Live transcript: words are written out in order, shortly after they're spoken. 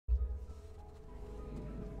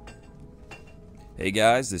Hey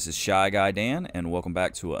guys, this is ShyGuyDan, and welcome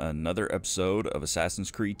back to another episode of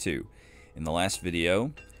Assassin's Creed 2. In the last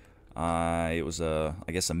video, it was I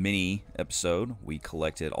guess a mini episode. We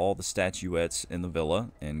collected all the statuettes in the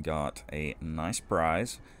villa and got a nice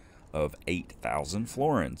prize of 8,000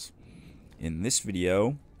 florins. In this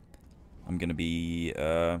video, I'm going to be,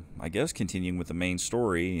 I guess, continuing with the main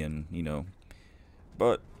story, and,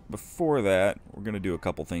 but before that, we're going to do a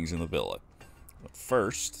couple things in the villa. But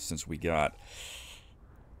first, since we got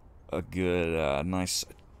a good, nice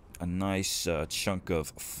chunk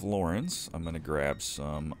of florins, I'm gonna grab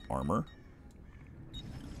some armor.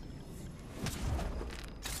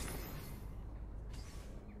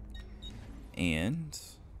 And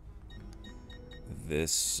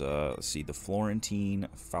this, let's see, the Florentine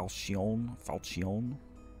Falchion.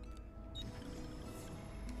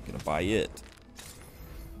 Gonna buy it.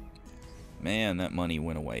 Man, that money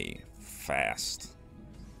went away fast.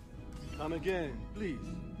 Come again, please.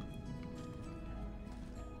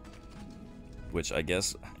 Which I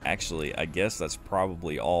guess that's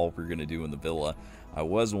probably all we're gonna do in the villa. I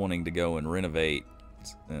was wanting to go and renovate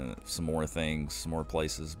some more things, some more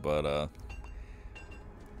places, but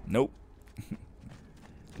nope.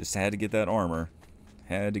 Just had to get that armor.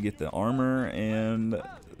 Had to get the armor and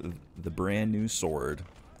the brand new sword.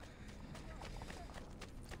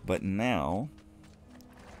 But now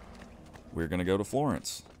we're gonna go to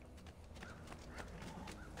Florence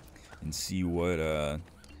and see what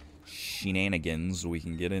shenanigans we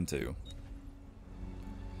can get into.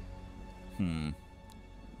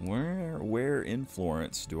 Where in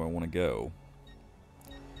Florence do I want to go?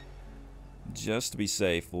 Just to be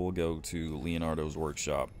safe, we'll go to Leonardo's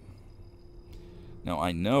workshop. Now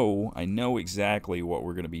I know exactly what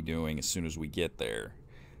we're going to be doing as soon as we get there,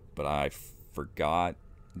 but I forgot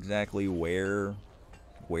exactly where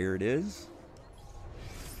it is.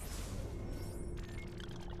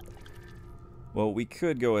 Well, we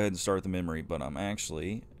could go ahead and start the memory, but I'm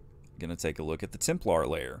actually going to take a look at the Templar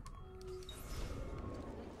Lair.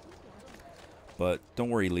 But don't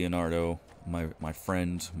worry, Leonardo, my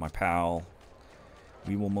friend, my pal,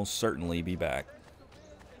 we will most certainly be back.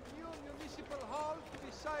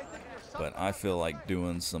 But I feel like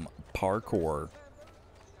doing some parkour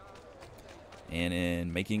and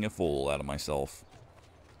in making a fool out of myself.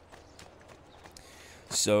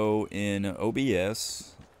 So in OBS,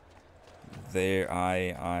 there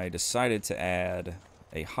I decided to add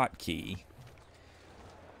a hotkey,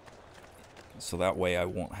 so that way I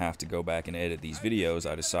won't have to go back and edit these videos.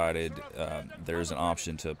 I decided there's an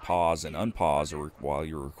option to pause and unpause while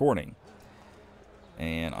you're recording,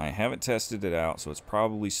 and I haven't tested it out, so it's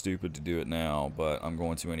probably stupid to do it now, but I'm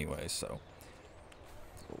going to anyway. So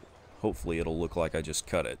hopefully it'll look like I just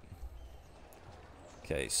cut it.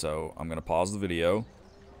 Okay, so I'm gonna pause the video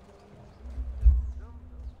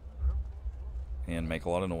and make a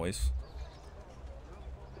lot of noise.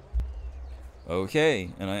 Okay,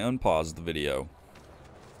 and I unpaused the video.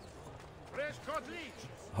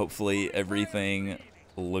 Hopefully everything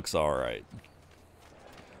looks alright.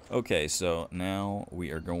 Okay, so now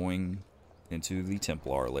we are going into the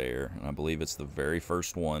Templar Lair, and I believe it's the very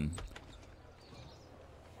first one.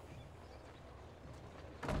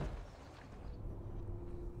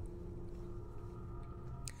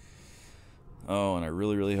 Oh, and I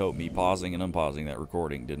really hope me pausing and unpausing that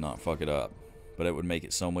recording did not fuck it up. But it would make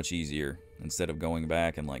it so much easier. Instead of going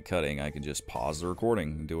back and like cutting, I can just pause the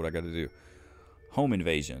recording and do what I gotta do. Home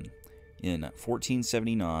invasion. In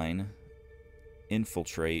 1479,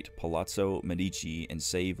 infiltrate Palazzo Medici and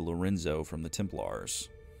save Lorenzo from the Templars.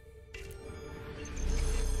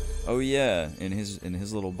 Oh yeah, in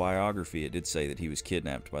his little biography it did say that he was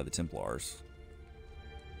kidnapped by the Templars.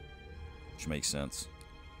 Which makes sense.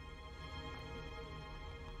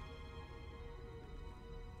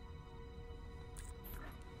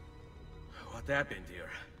 What happened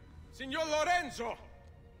here? Signor Lorenzo!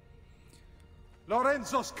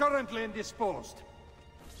 Lorenzo's currently indisposed.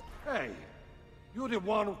 Hey, you're the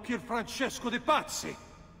one who killed Francesco de Pazzi.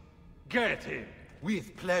 Get him.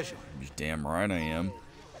 With pleasure. You're damn right I am.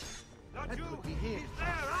 Not you! He's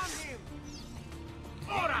there,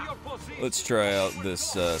 on him! Let's try out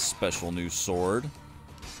this special new sword.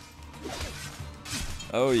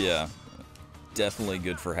 Oh yeah, definitely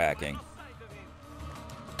good for hacking.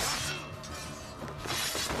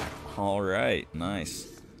 Alright, nice.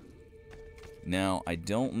 Now, I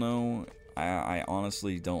don't know, I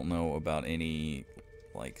honestly don't know about any,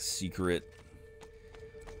 like, secret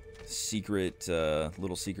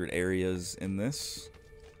little secret areas in this.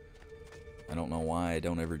 I don't know why I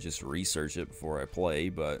don't ever just research it before I play,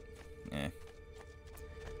 but,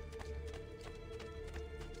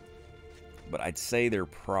 But I'd say there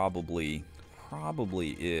probably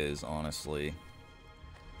is, honestly.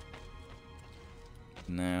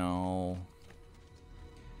 Now,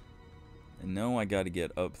 I know I got to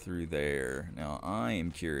get up through there. Now, I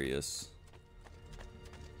am curious.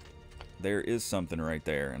 There is something right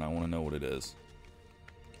there, and I want to know what it is.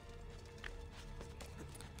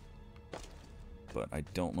 But I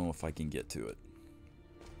don't know if I can get to it.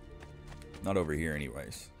 Not over here,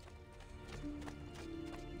 anyways.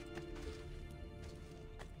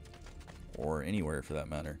 Or anywhere, for that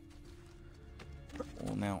matter.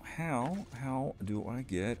 Well, now, how do I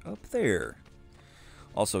get up there?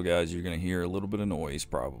 Also, guys, you're going to hear a little bit of noise,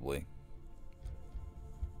 probably.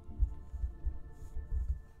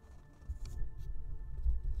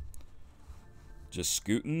 Just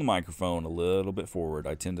scooting the microphone a little bit forward.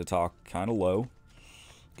 I tend to talk kind of low.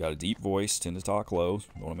 Got a deep voice, tend to talk low.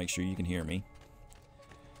 I want to make sure you can hear me.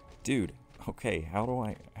 Dude, okay, how do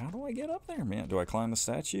I get up there, man? Do I climb the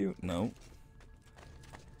statue? No.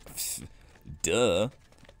 Duh.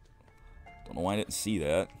 Don't know why I didn't see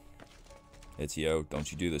that. Ezio,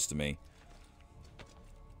 don't you do this to me.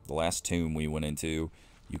 The last tomb we went into,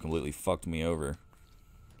 you completely fucked me over.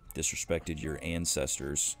 Disrespected your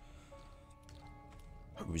ancestors.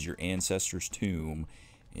 It was your ancestors' tomb,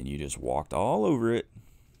 and you just walked all over it.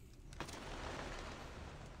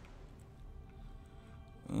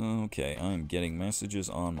 Okay, I'm getting messages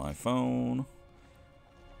on my phone.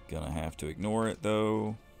 Gonna have to ignore it,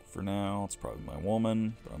 though, for now. It's probably my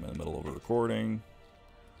woman, but I'm in the middle of a recording.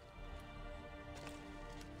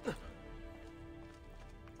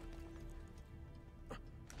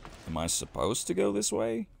 Am I supposed to go this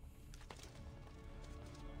way?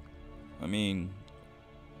 I mean,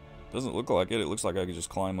 doesn't look like it. It looks like I could just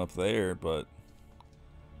climb up there, but...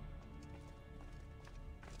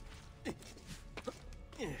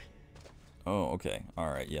 Oh, okay.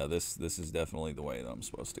 Alright, yeah, this is definitely the way that I'm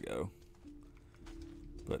supposed to go.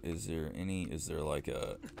 But is there like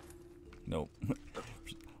a... Nope.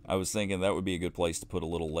 I was thinking that would be a good place to put a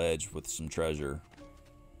little ledge with some treasure.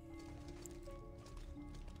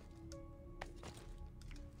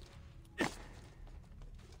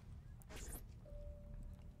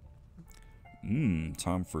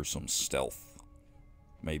 Time for some stealth.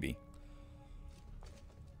 Maybe.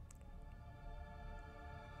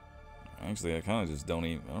 Actually, I kind of just don't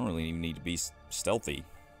really even need to be stealthy,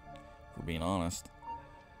 if we're being honest.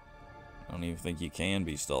 I don't even think you can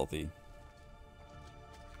be stealthy.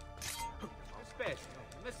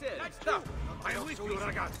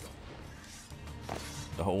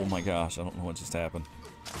 Oh my gosh, I don't know what just happened.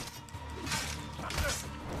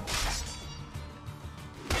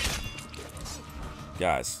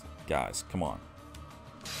 Guys, come on.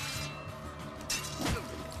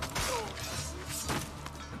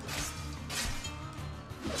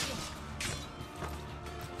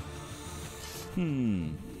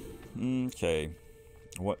 Okay.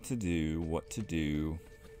 What to do?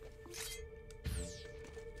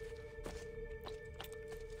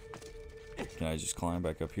 Can I just climb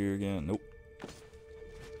back up here again? Nope.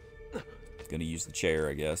 Gonna use the chair,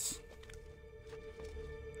 I guess.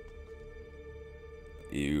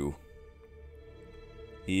 Ew.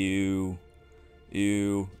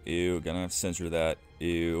 Gonna have to censor that.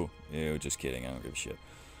 Ew. Just kidding. I don't give a shit.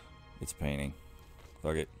 It's painting.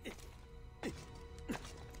 Fuck it.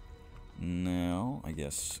 Now, I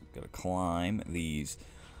guess, gotta climb these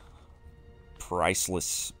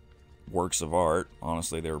priceless works of art.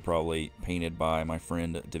 Honestly, they were probably painted by my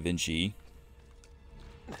friend Da Vinci.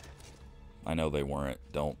 I know they weren't.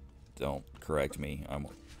 Don't correct me.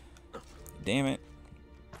 Damn it.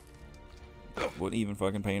 Wasn't even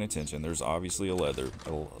fucking paying attention. There's obviously a lever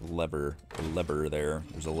there.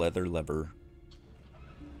 There's a leather lever.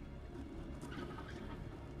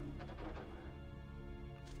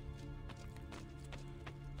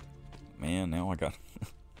 Man, now I got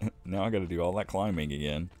to do all that climbing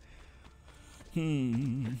again.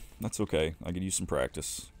 That's okay. I could use some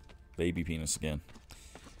practice. Baby penis again.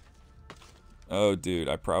 Oh, dude,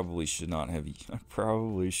 I probably should not have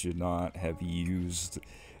used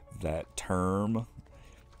that term,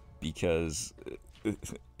 because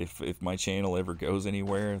if my channel ever goes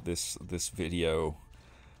anywhere, this video,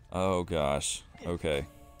 oh gosh, okay.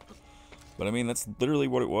 But I mean, that's literally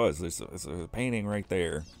what it was. There's a painting right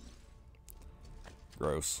there.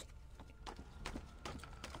 Gross.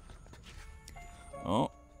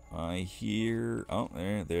 Oh, I hear. Oh,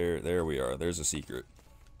 there we are. There's a secret.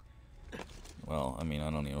 Well, I mean,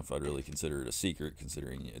 I don't even know if I'd really consider it a secret,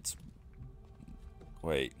 considering it's.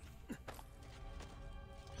 Wait.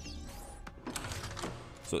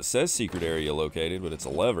 So it says secret area located, but it's a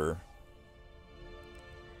lever.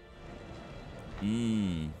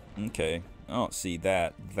 Okay. Oh, see,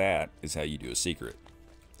 that is how you do a secret.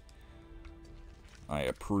 I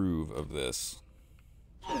approve of this.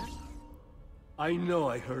 I know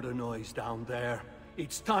I heard a noise down there.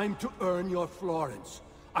 It's time to earn your florins.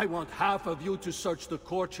 I want half of you to search the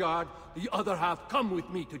courtyard, the other half come with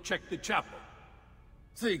me to check the chapel.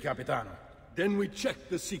 Si, Capitano. Then we check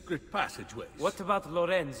the secret passageways. What about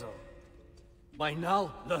Lorenzo? By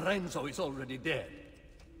now, Lorenzo is already dead.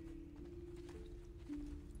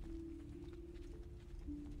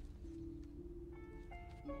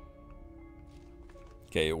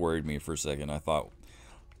 Okay, it worried me for a second. I thought,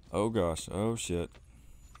 oh gosh, oh shit.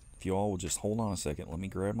 If you all will just hold on a second, let me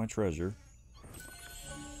grab my treasure.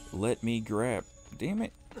 Let me grab. Damn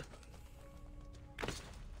it.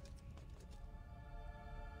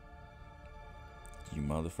 You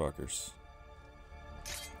motherfuckers.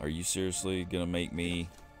 Are you seriously gonna make me...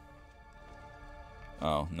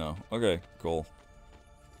 Oh, no. Okay, cool.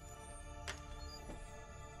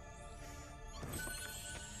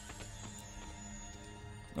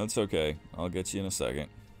 That's okay. I'll get you in a second.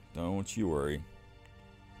 Don't you worry.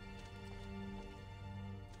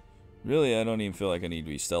 Really, I don't even feel like I need to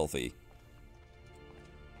be stealthy.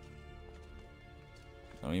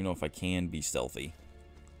 I don't even know if I can be stealthy.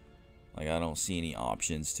 Like, I don't see any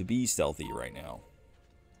options to be stealthy right now.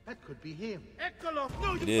 That could be him.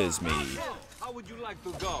 It is me. How would you like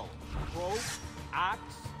to go? Probe? Axe?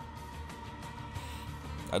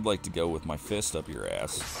 I'd like to go with my fist up your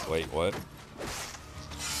ass. Wait, what?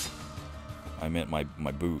 I meant my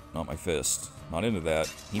boot, not my fist. Not into that.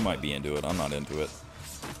 He might be into it. I'm not into it.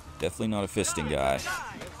 Definitely not a fisting guy.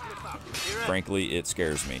 Frankly, it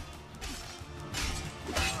scares me.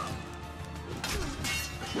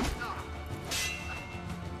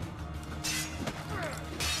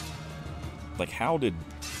 Like, how did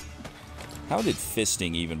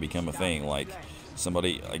fisting even become a thing? Like,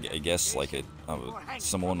 somebody, I guess, like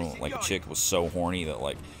someone, like a chick was so horny that,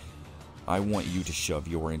 like, I want you to shove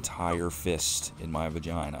your entire fist in my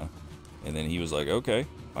vagina. And then he was like, okay,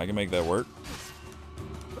 I can make that work.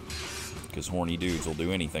 Because horny dudes will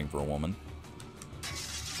do anything for a woman.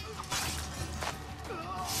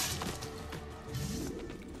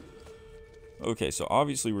 Okay, so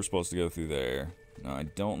obviously we're supposed to go through there. Now, I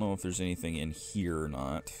don't know if there's anything in here or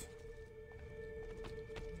not.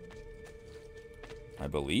 I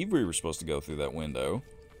believe we were supposed to go through that window.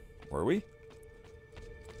 Were we?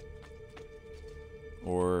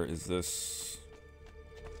 Or is this...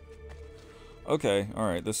 Okay,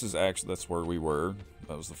 alright, this is actually... That's where we were.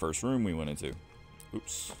 That was the first room we went into.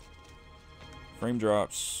 Oops. Frame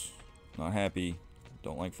drops. Not happy.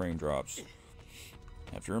 Don't like frame drops.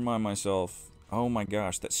 Have to remind myself... Oh my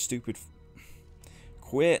gosh, that stupid...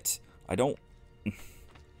 Quit! I don't...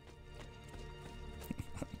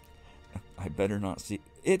 I better not see...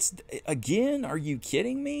 It's... Again? Are you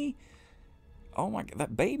kidding me? Oh my...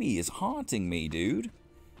 That baby is haunting me, dude.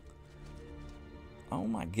 Oh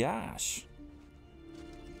my gosh.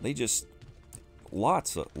 They just...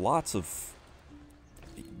 Lots of...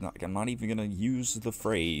 I'm not even gonna use the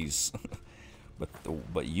phrase.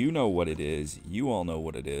 But you know what it is. You all know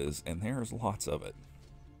what it is. And there's lots of it.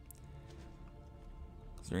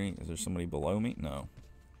 Is there somebody below me? No.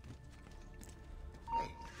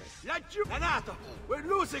 Let you... Renato, we're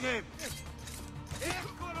losing him!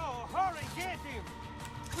 Eccolo! Hurry, get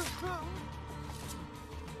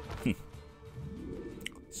him!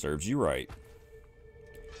 Serves you right.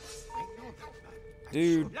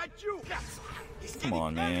 Dude. Come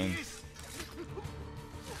on, man.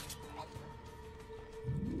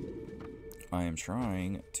 I am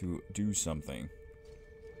trying to do something.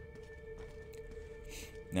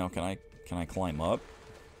 Now, can I climb up?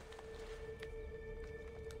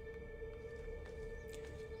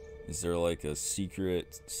 Is there like a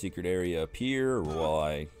secret area up here, or will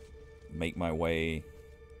I make my way?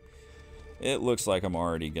 It looks like I'm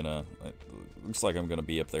already gonna... It looks like I'm gonna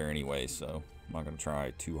be up there anyway, so I'm not gonna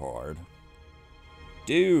try too hard.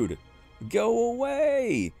 Dude! Go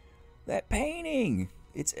away! That painting!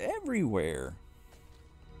 It's everywhere!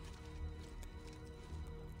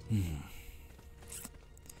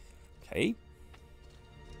 Okay.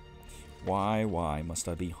 Why must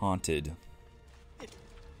I be haunted?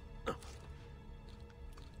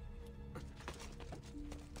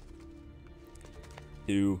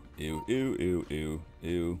 Ew, ew, ew, ew, ew,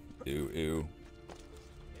 ew, ew, ew.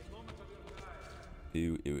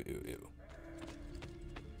 Ew, ew, ew, ew.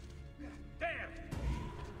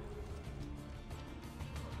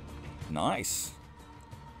 Nice.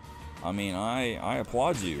 I mean, I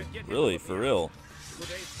applaud you. Really, for real.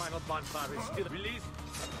 Today's final bonfire is still released.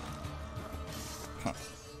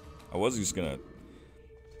 I was just gonna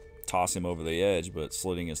toss him over the edge, but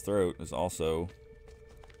slitting his throat is also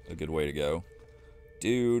a good way to go.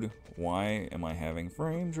 Dude, why am I having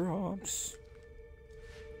frame drops?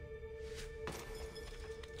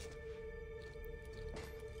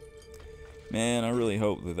 Man, I really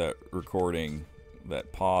hope that recording,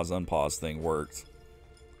 that pause, unpause thing worked.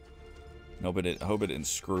 I hope it didn't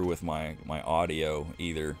screw with my audio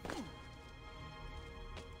either.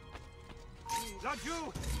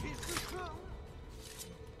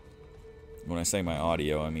 When I say my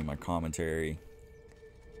audio, I mean my commentary.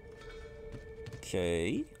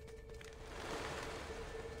 Okay.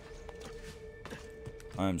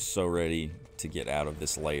 I'm so ready to get out of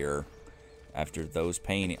this lair. After those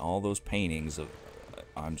all those paintings of,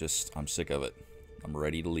 I'm sick of it. I'm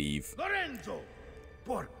ready to leave. Lorenzo!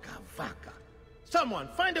 Porca vaca! Someone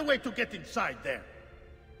find a way to get inside there!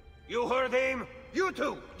 You heard him? You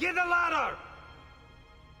two, get a ladder!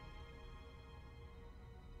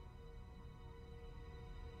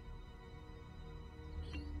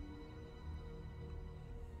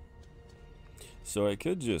 So I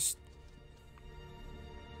could just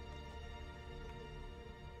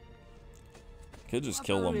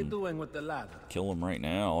kill him. Doing with the ladder? Kill him right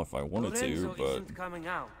now if I wanted to, but coming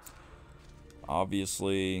out.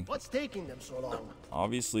 obviously, What's taking them so long?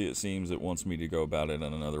 obviously it seems it wants me to go about it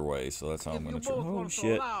in another way. So that's how I'm gonna try. Oh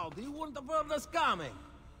shit! You wouldn't have heard us coming.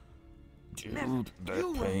 Dude,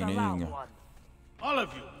 that painting. All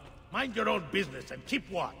of you, mind your own business and keep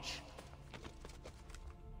watch.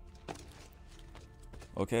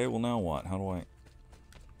 Okay, well now what? How do I?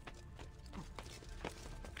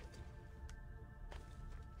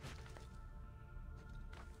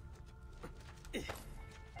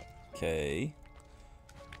 Okay.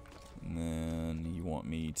 And then you want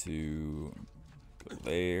me to go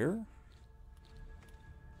there.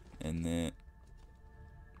 And then...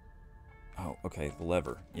 Oh, okay, the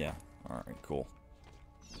lever. Yeah. Alright, cool.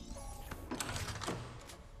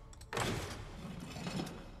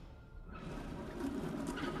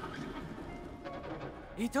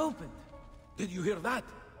 It opened. Did you hear that?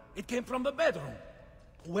 It came from the bedroom.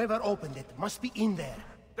 Whoever opened it must be in there.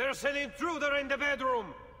 There's an intruder in the bedroom!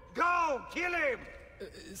 Go! Kill him!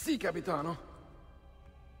 Si, Capitano.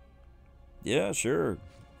 Yeah, sure.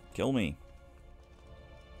 Kill me.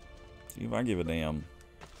 See if I give a damn.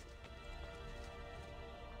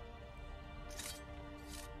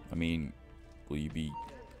 I mean, will you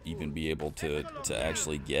even be able to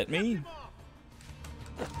actually get me?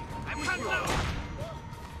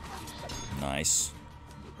 Nice.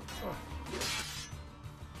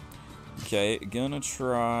 Okay, gonna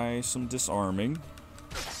try some disarming.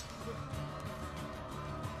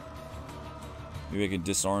 Maybe I can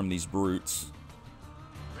disarm these brutes.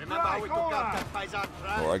 Or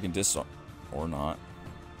I can disarm... Or not.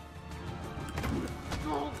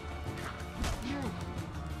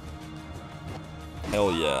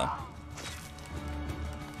 Hell yeah.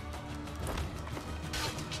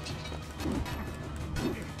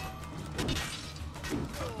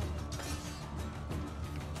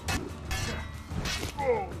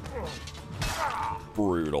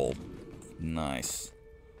 Brutal. Nice.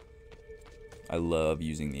 I love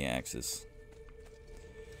using the axes.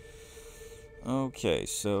 Okay,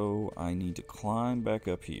 so I need to climb back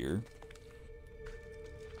up here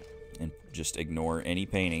and just ignore any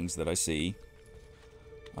paintings that I see.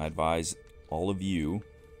 I advise all of you,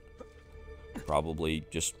 probably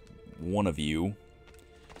just one of you,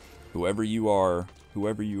 whoever you are,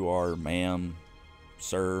 ma'am,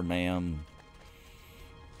 sir, ma'am,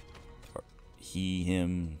 he,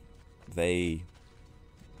 him, they,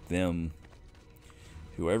 them,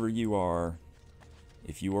 whoever you are,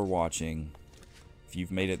 if you are watching, if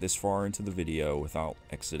you've made it this far into the video without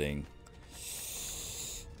exiting,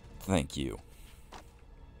 thank you.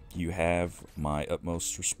 You have my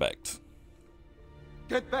utmost respect.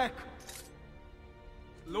 Get back!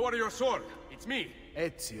 Lower your sword. It's me.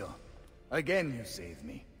 Ezio, again you saved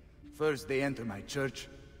me. First they enter my church,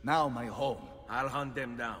 now my home. I'll hunt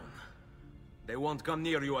them down. They won't come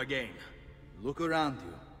near you again. Look around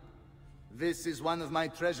you. This is one of my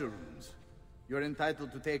treasure rooms. You're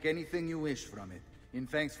entitled to take anything you wish from it, in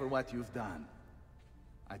thanks for what you've done.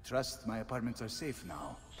 I trust my apartments are safe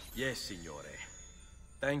now. Yes, signore.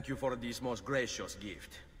 Thank you for this most gracious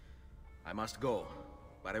gift. I must go,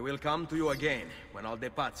 but I will come to you again when all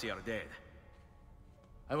the pazzi are dead.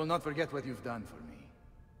 I will not forget what you've done for me.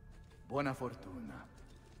 Buona fortuna.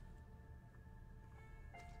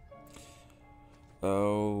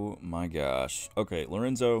 Oh my gosh. Okay,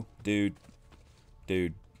 Lorenzo, dude,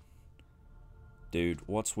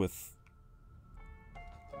 what's with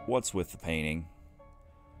the painting?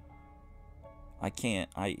 I can't.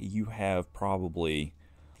 You have probably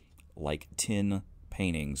like 10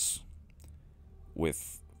 paintings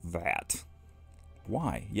with that.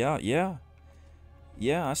 Why? Yeah,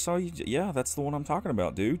 I saw you. Yeah, that's the one I'm talking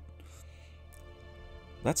about, dude.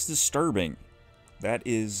 That's disturbing. That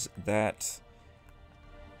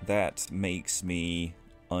makes me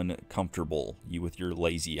uncomfortable, you with your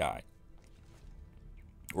lazy eye.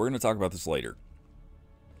 We're going to talk about this later.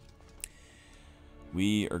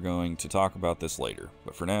 We are going to talk about this later.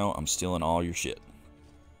 But for now, I'm stealing all your shit.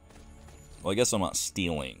 Well, I guess I'm not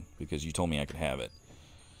stealing, because you told me I could have it.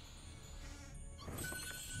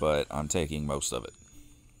 But I'm taking most of it.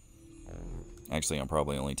 Actually, I'm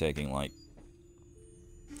probably only taking like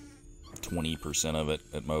 20% of it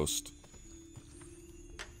at most.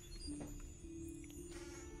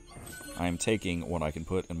 I am taking what I can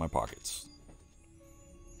put in my pockets.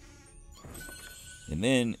 And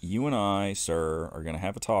then you and I, sir, are going to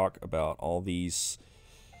have a talk about all these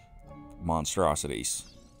monstrosities.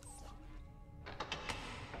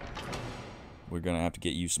 We're going to have to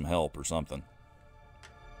get you some help or something.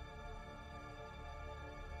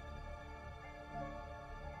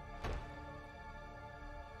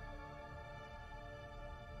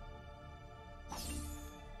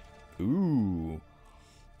 Ooh.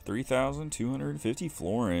 3,250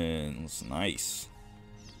 florins. Nice.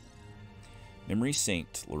 Memory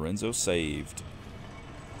synced. Lorenzo saved.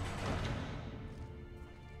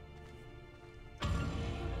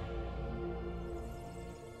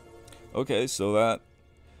 Okay, so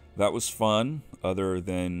that was fun, other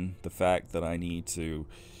than the fact that I need to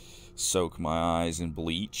soak my eyes in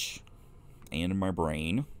bleach and in my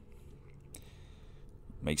brain.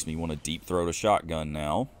 Makes me want to deep throat a shotgun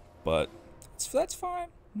now, but that's fine.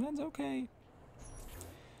 That's okay.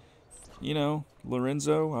 You know,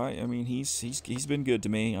 Lorenzo, I mean, he's been good to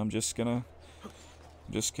me. I'm just gonna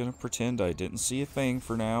pretend I didn't see a thing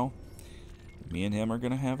for now. Me and him are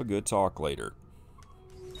gonna have a good talk later.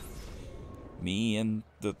 Me and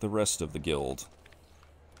the rest of the guild.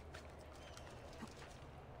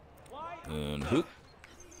 And whoop.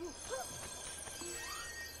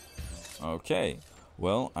 Okay.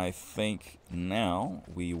 Well, I think now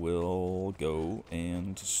we will go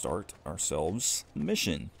and start ourselves a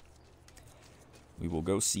mission. We will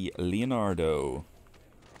go see Leonardo.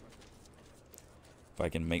 If I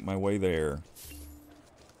can make my way there.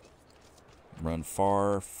 Run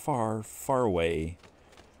far, far, far away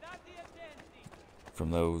from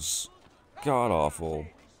those god-awful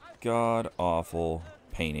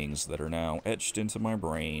paintings that are now etched into my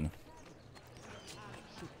brain.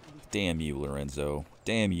 Damn you, Lorenzo.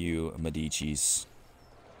 Damn you, Medicis.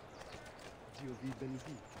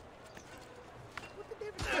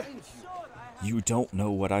 You don't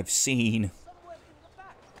know what I've seen.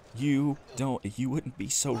 You wouldn't be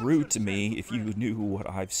so rude to me if you knew what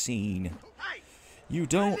I've seen. You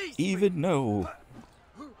don't even know.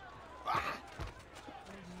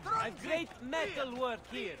 A great metal work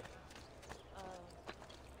here.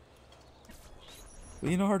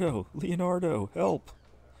 Leonardo, help.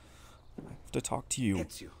 I have to talk to you.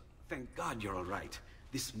 Ezio, thank God you're all right.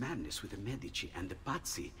 This madness with the Medici and the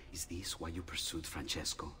Pazzi, is this why you pursued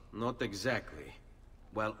Francesco? Not exactly.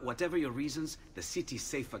 Well, whatever your reasons, the city's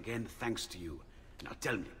safe again thanks to you. Now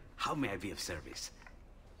tell me, how may I be of service?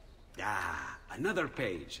 Ah, another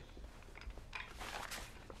page.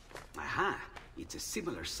 Aha, it's a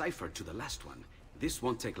similar cipher to the last one. This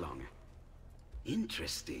won't take long.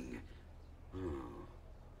 Interesting. Oh,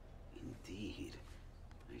 indeed.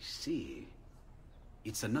 I see.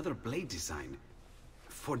 It's another blade design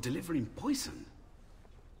for delivering poison.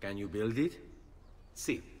 Can you build it?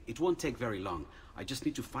 See, it won't take very long. I just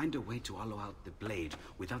need to find a way to hollow out the blade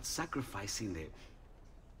without sacrificing the...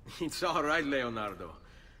 It's all right, Leonardo.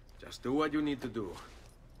 Just do what you need to do.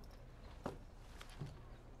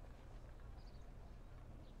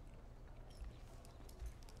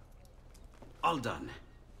 All done.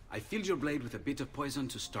 I filled your blade with a bit of poison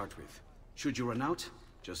to start with. Should you run out,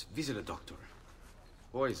 just visit a doctor.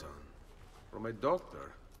 Poison? From a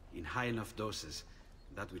doctor? In high enough doses,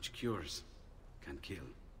 that which cures can kill.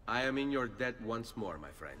 I am in your debt once more, my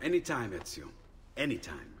friend. Anytime, Ezio.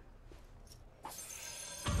 Anytime.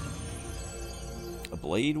 A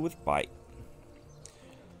blade with bite.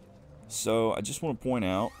 So I just want to point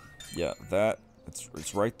out, yeah, that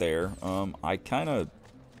it's right there. I kind of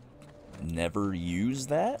never use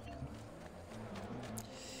that.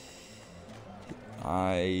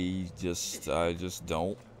 I just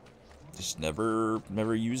never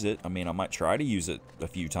use it. I mean, I might try to use it a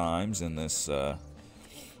few times in this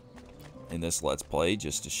Let's Play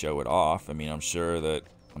just to show it off. I mean, I'm sure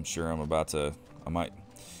I'm about to. I might.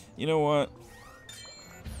 You know what?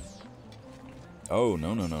 Oh,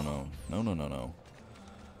 no, no, no, no. No, no, no,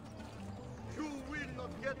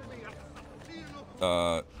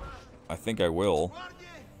 no. I think I will.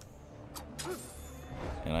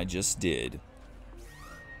 And I just did.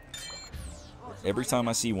 Every time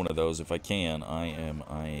I see one of those, if I can, I'm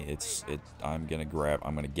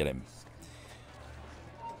gonna get him.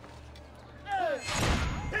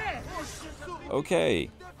 Okay.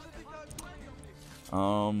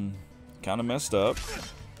 Kind of messed up.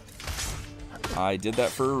 I did that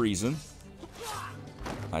for a reason.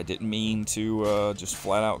 I didn't mean to just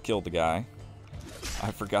flat out kill the guy. I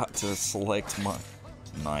forgot to select my...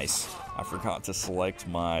 Nice. I forgot to select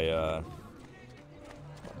my,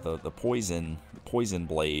 the poison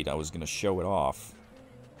blade. I was gonna show it off.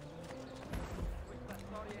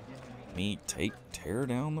 Tear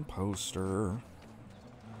down the poster.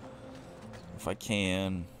 If I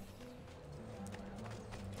can.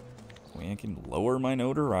 I can lower my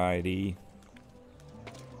notoriety.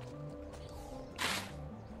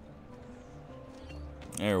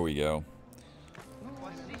 There we go.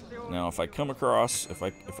 Now, if I come across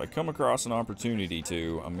an opportunity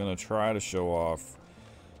to, I'm gonna try to show off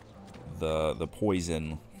the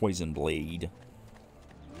poison blade.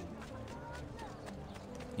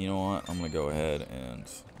 You know what? I'm gonna go ahead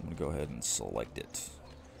and select it.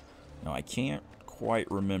 Now, I can't quite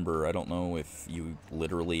remember. I don't know if you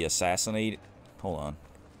literally assassinate. Hold on.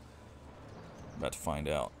 I'm about to find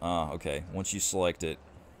out. Ah, okay. Once you select it.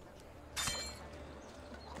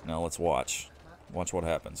 Now let's watch. Watch what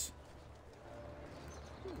happens.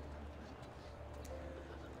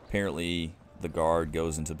 Apparently, the guard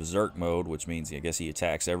goes into berserk mode, which means I guess he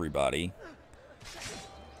attacks everybody.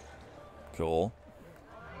 Cool.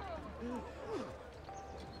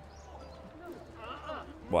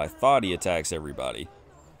 Well, I thought he attacks everybody.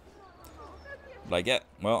 But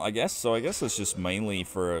I guess it's just mainly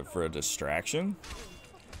for a distraction.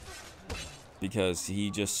 Because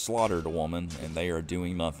he just slaughtered a woman and they are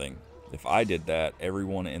doing nothing. If I did that,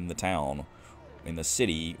 everyone in the town, in the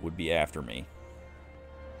city, would be after me.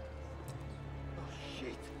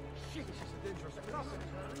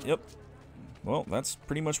 Yep. Well, that's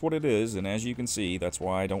pretty much what it is, and as you can see, that's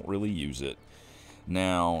why I don't really use it.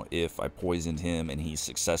 Now, if I poisoned him and he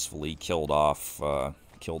successfully killed off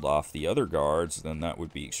the other guards, then that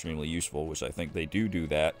would be extremely useful, which I think they do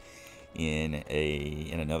that in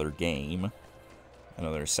another game,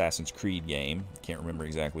 another Assassin's Creed game. Can't remember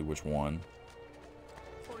exactly which one,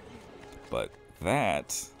 but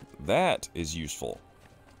that is useful.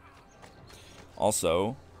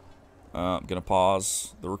 Also, I'm gonna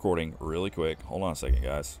pause the recording really quick. Hold on a second,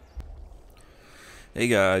 guys. Hey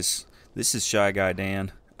guys, this is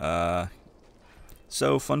ShyGuyDan.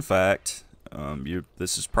 So fun fact,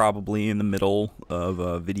 this is probably in the middle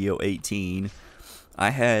of video 18. I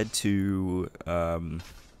had to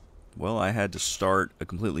start a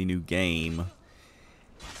completely new game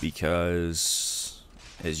because,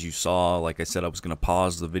 as you saw, like I said, I was gonna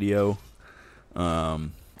pause the video.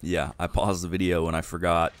 Yeah, I paused the video and I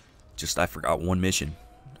forgot one mission.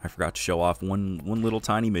 I forgot to show off one little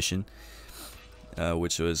tiny mission,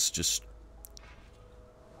 which was just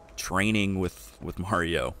training with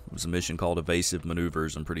Mario. It was a mission called Evasive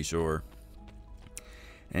Maneuvers, I'm pretty sure.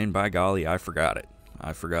 And by golly, I forgot it.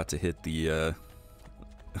 I forgot to hit the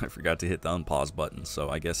unpause button. So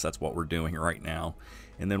I guess that's what we're doing right now.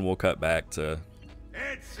 And then we'll cut back to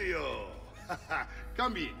Ezio.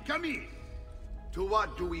 Come in. To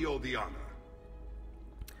what do we owe the honor?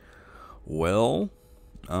 Well,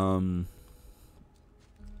 I've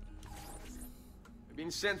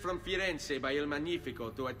been sent from Firenze by Il Magnifico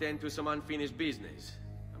to attend to some unfinished business.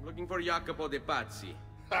 I'm looking for Jacopo de Pazzi.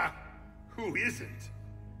 Ha! Who isn't?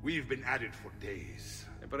 We've been at it for days.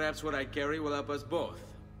 And perhaps what I carry will help us both.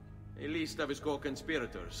 A list of his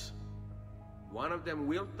co-conspirators. One of them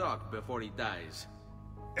will talk before he dies.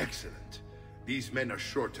 Excellent. These men are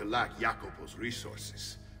sure to lack Jacopo's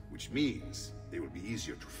resources, which means they will be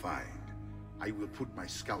easier to find. I will put my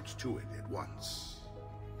scouts to it at once.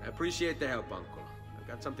 I appreciate the help, Uncle. I've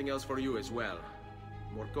got something else for you as well.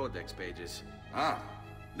 More codex pages. Ah,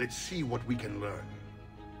 let's see what we can learn.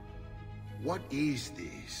 What is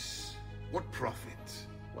this? What profit?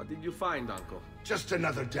 What did you find, Uncle? Just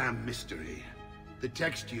another damn mystery. The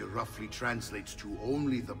text here roughly translates to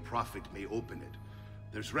only the prophet may open it.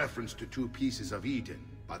 There's reference to 2 pieces of Eden,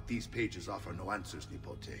 but these pages offer no answers,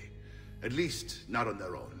 Nipote. At least, not on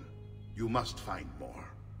their own. You must find more.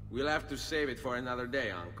 We'll have to save it for another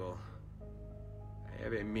day, Uncle. I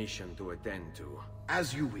have a mission to attend to.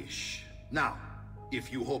 As you wish. Now,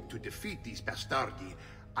 if you hope to defeat these bastardi,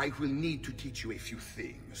 I will need to teach you a few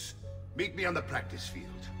things. Meet me on the practice field.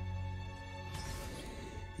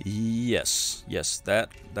 Yes, that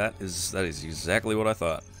is exactly what I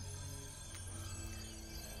thought.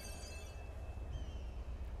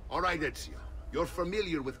 All right, Ezio. You're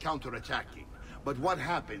familiar with counterattacking, but what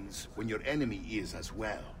happens when your enemy is as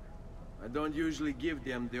well? I don't usually give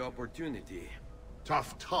them the opportunity.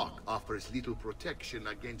 Tough talk offers little protection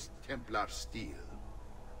against Templar steel.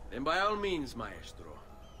 Then by all means, Maestro.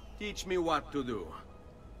 Teach me what to do.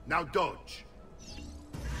 Now dodge.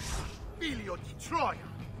 Filio di Troia!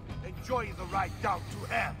 Enjoy the ride down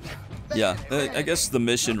to hell! Yeah, I guess the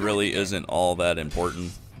mission really isn't all that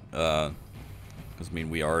important. Because, I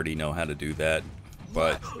mean, we already know how to do that.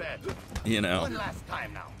 But, you know,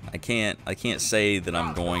 I can't say that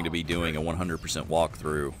I'm going to be doing a 100%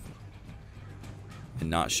 walkthrough and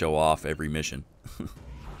not show off every mission.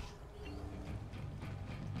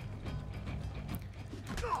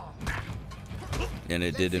 And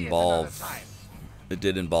it did involve a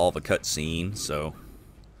cutscene, so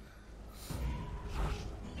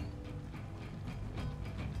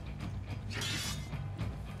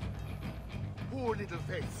Poor little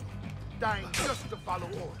face, dying just to follow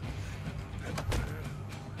orders.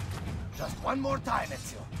 Just one more time,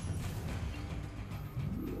 Ezio.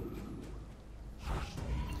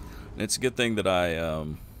 it's a good thing that I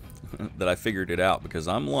that I figured it out, because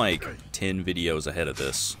I'm like 10 videos ahead of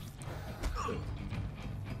this.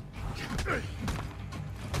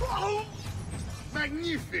 Oh,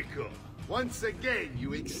 magnifico! Once again,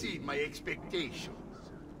 you exceed my expectations.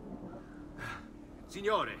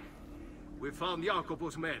 Signore, we found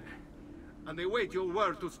Jacopo's men, and they wait your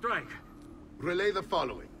word to strike. Relay the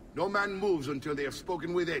following. No man moves until they have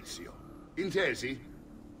spoken with Ezio. Intesi?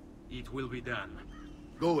 It will be done.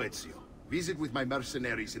 Go, Ezio. Visit with my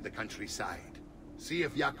mercenaries in the countryside. See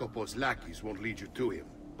if Jacopo's lackeys won't lead you to him.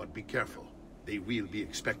 But be careful. They will be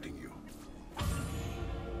expecting you.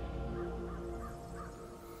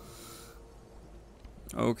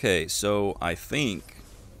 Okay, so I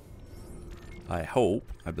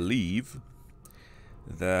hope, I believe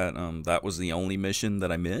that that was the only mission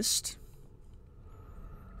that I missed.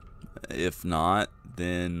 If not,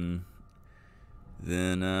 then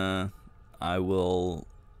I'll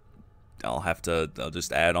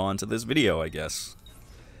just add on to this video, I guess.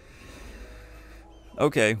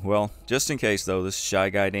 Okay, well, just in case though, this is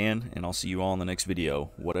ShyGuyDan, and I'll see you all in the next video,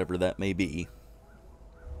 whatever that may be.